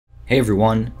Hey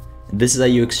everyone, this is how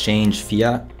you exchange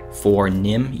fiat for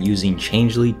NIM using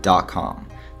Changelly.com.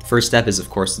 The first step is of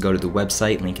course to go to the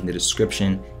website, link in the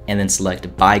description, and then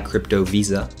select Buy Crypto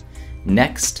Visa.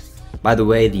 Next, by the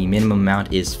way, the minimum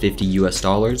amount is $50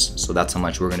 US, so that's how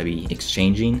much we're going to be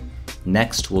exchanging.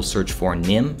 Next, we'll search for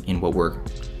NIM in what we're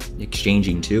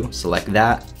exchanging to, select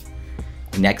that.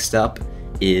 Next up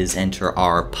is enter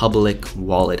our public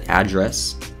wallet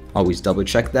address. Always double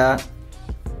check that.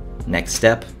 Next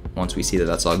step, once we see that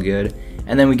that's all good,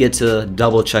 and then we get to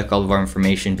double check all of our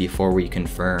information before we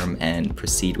confirm and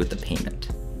proceed with the payment.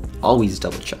 Always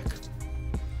double check.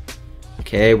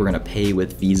 Okay, we're gonna pay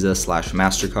with Visa /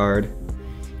 MasterCard,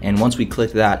 and once we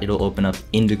click that, it'll open up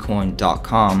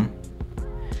Indocoin.com,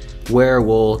 where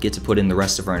we'll get to put in the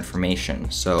rest of our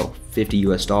information. So $50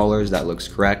 US, that looks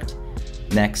correct.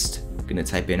 Next, I'm gonna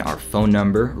type in our phone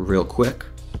number real quick,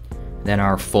 then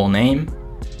our full name,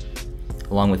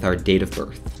 along with our date of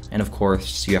birth. And of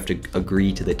course, you have to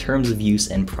agree to the terms of use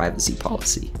and privacy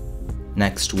policy.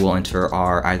 Next, we'll enter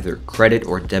our either credit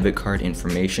or debit card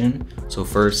information. So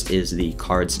first is the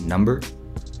card's number.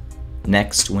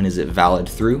 Next, when is it valid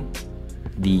through?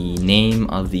 The name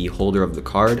of the holder of the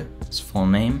card, its full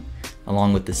name,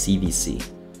 along with the CVC.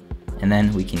 And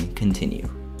then we can continue.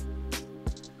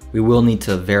 We will need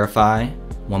to verify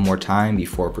one more time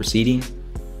before proceeding.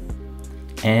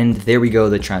 And there we go,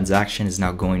 the transaction is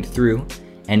now going through.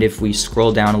 And if we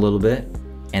scroll down a little bit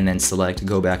and then select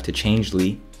go back to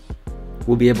Changelly,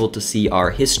 we'll be able to see our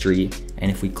history.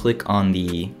 And if we click on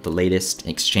the latest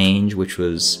exchange, which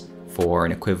was for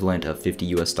an equivalent of $50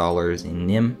 US in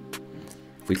NIM,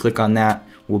 if we click on that,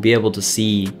 we'll be able to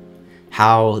see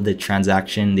how the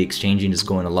transaction, the exchanging is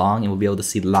going along, and we'll be able to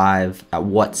see live at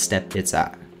what step it's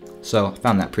at. So I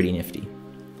found that pretty nifty.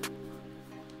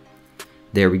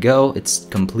 There we go, it's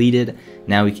completed.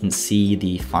 Now we can see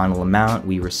the final amount.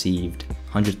 We received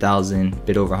 100,000,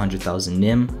 bit over 100,000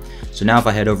 NIM. So now if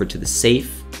I head over to the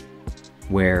safe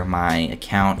where my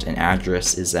account and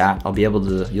address is at, you'll be able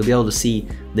to see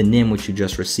the NIM which you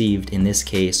just received, in this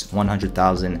case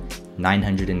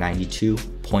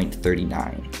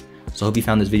 100,992.39. So I hope you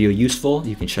found this video useful.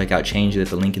 You can check out Changelly at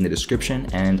the link in the description,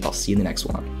 and I'll see you in the next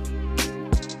one.